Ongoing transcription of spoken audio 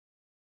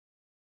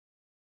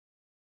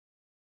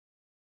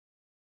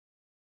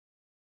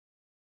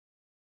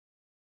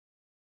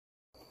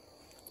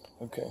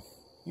Okay,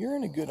 you're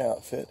in a good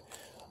outfit.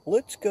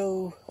 Let's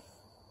go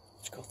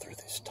through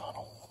this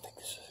tunnel. I think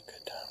this is a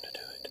good time to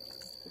do it.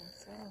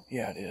 So.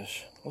 Yeah, it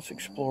is. Let's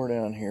explore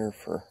down here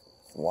for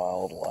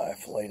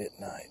wildlife late at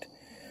night.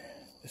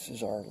 This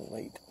is our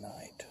late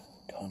night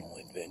tunnel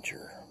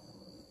adventure.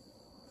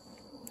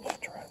 Let's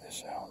try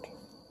this out.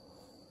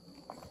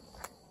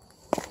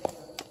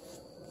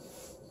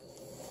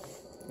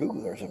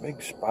 Ooh, there's a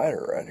big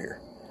spider right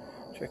here.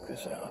 Check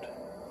this out.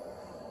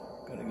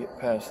 Gotta get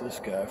past this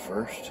guy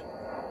first.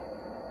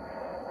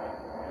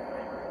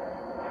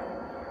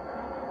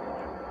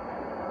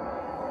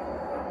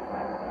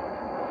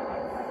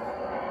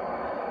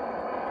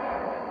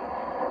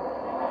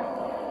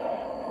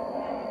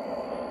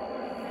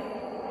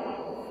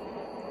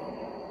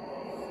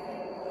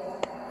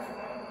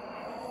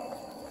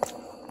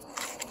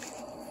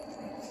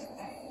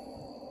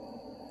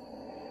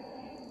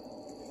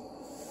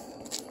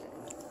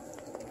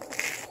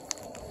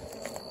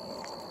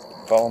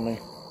 Follow me.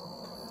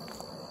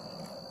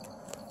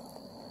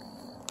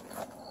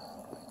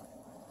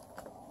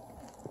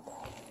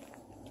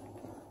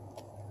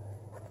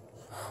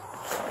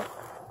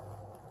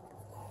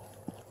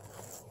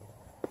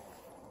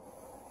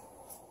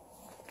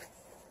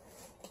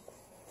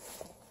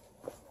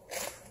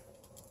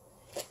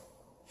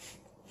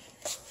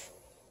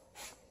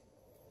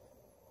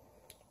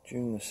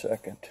 June the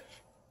 2nd,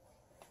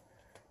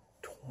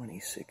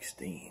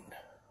 2016.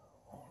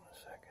 Hold on a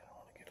second, I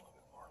want to get a little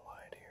bit more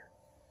light here.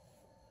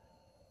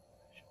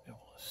 Should be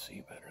able to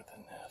see better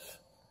than this.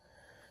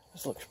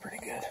 This looks pretty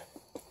good.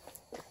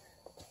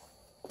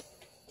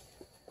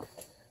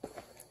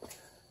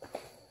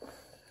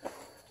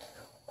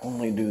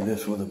 Only do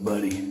this with a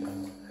buddy.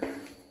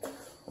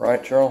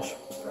 Right, Charles?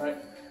 Right.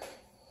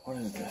 What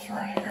is this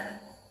right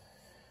here?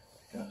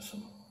 Got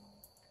some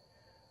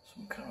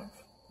kind of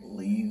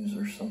leaves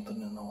or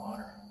something in the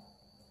water.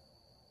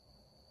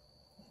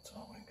 That's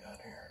all we got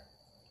here.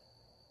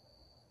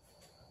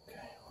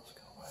 Okay, let's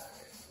go back.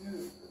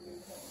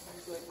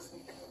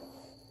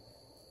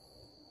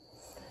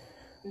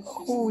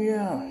 Oh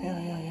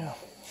yeah.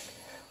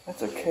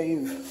 That's a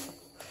cave.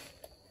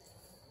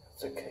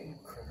 It's a cave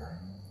critter.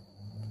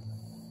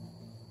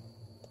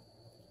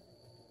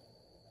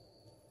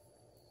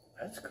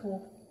 That's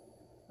cool.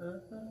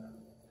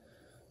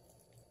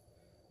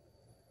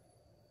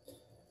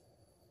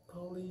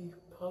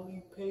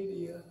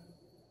 Polypedia.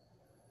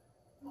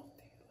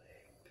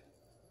 Multi-legged.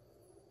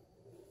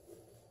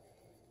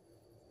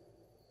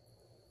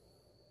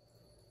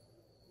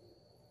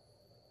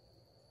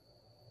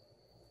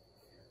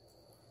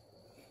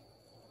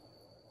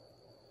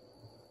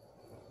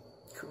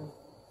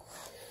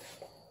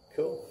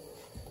 Cool.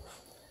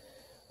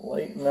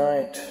 Late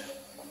night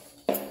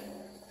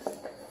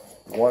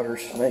water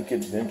snake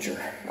adventure.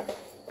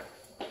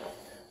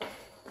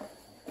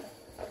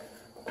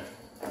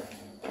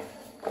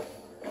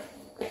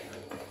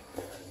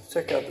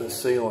 Check out this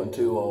ceiling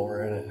too while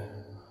we're at it.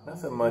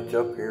 Nothing much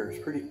up here.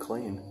 It's pretty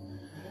clean.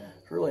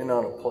 It's really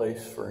not a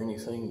place for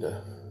anything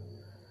to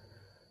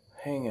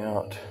hang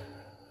out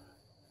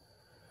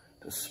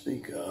to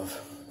speak of.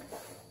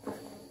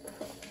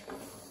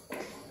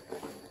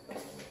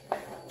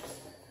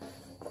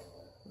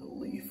 A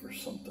leaf or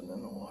something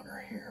in the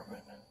water here,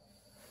 but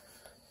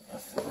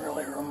nothing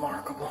really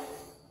remarkable.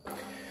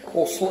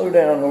 We'll slow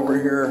down over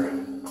here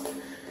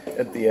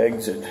at the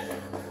exit.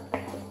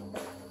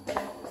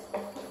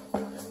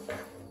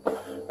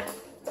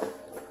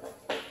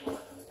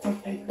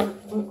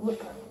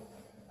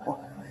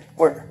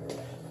 Where?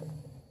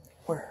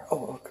 Oh,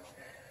 look.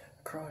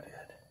 A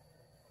crawdad.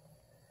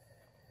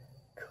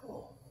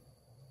 Cool.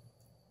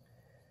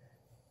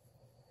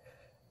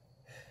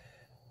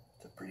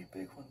 It's a pretty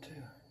big one,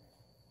 too.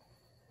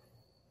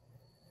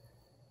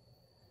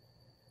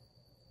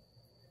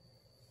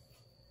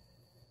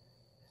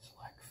 It's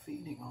like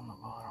feeding on the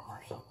bottom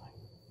or something.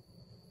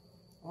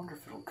 I wonder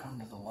if it'll come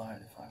to the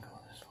light if I go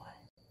this way.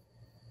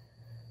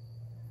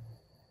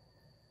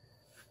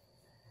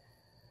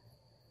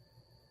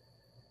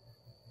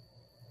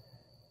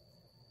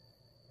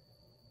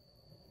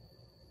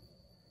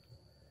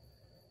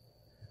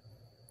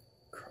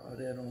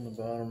 Crawdad on the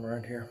bottom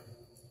right here.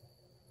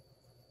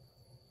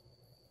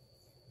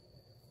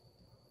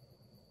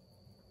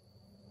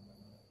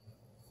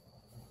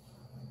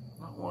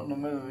 Not wanting to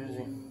move, is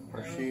he?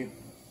 Or she?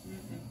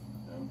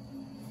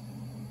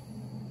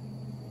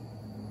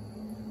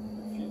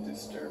 If you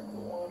disturb the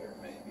water,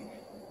 maybe.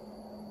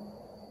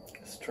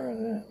 Let's try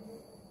that.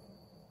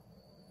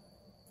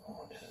 Hold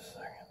on just a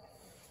second.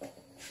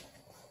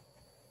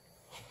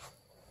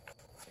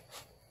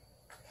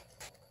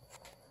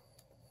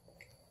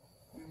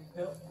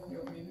 Help? You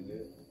want me to do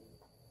it?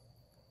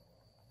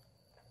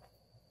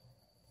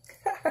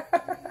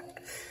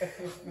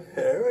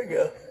 There we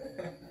go.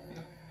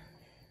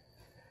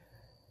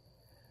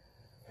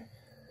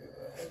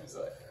 It's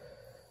like,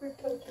 we're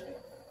touching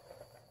it.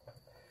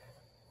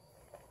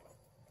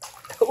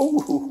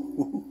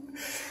 Ooh.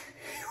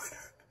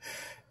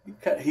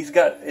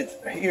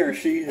 He or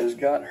she has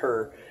got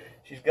her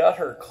She's got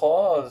her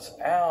claws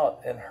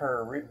out and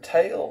her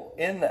tail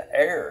in the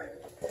air.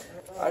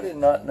 I did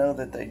not know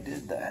that they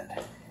did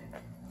that.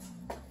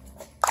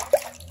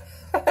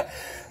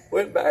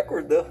 Went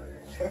backward though.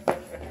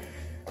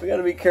 We got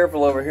to be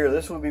careful over here.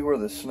 This would be where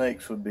the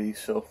snakes would be,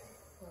 so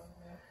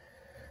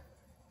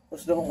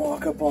let's don't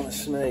walk up on the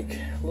snake.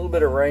 A little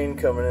bit of rain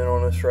coming in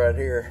on us right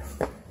here.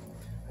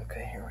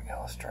 Okay, here we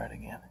go. Let's try it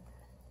again.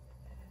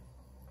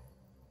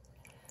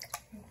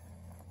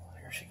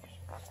 Here she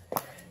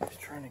goes. She's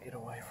trying to get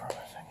away from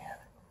us again.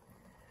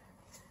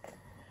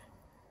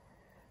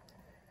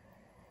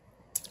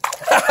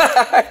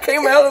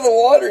 Came out of the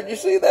water. Did you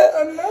see that?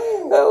 I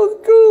know. That was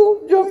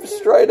cool. Jumped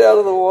straight out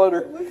of the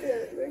water. Look at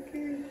it.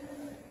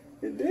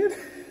 It did.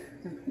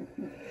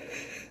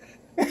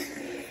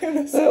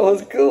 That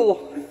was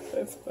cool.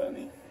 That's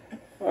funny.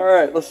 All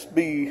right, let's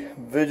be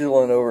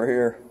vigilant over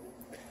here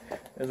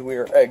as we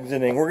are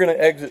exiting. We're going to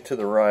exit to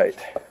the right.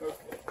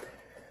 Okay.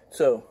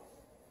 So,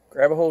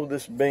 grab a hold of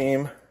this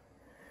beam.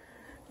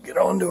 Get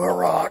onto a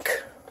rock.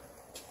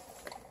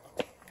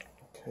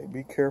 Okay,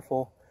 be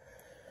careful.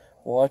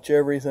 Watch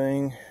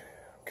everything.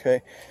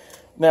 Okay.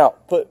 Now,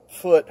 put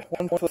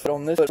one foot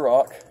on this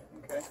rock.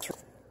 Okay.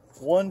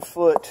 1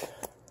 foot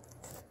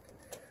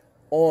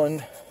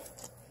on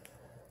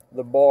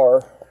the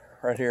bar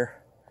right here.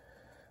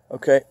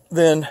 Okay,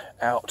 then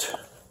out.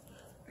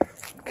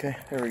 Okay,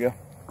 there we go.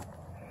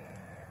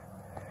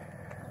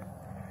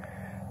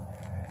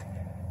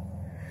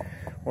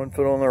 One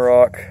foot on the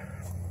rock.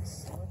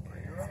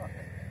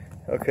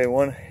 Okay,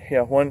 one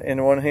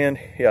in one hand.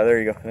 Yeah,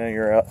 there you go. Now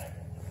you're out.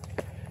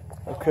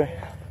 Okay.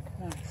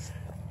 Nice.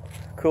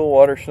 Cool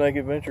water snake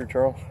adventure,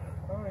 Charles.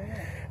 Oh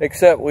yeah.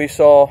 Except we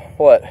saw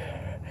what?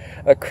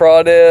 A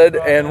crawdad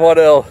and what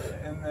else?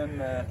 And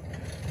then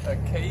a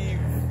cave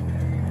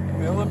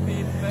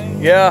millipede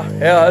thing. Yeah,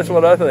 that's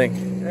what I think.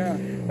 Yeah.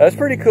 That's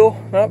pretty cool.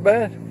 Not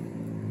bad.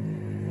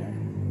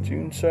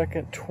 June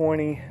 2nd,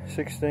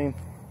 2016.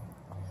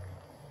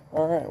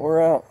 All right,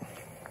 we're out.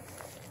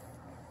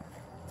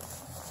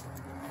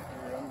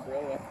 Your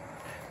umbrella.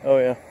 Oh,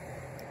 yeah.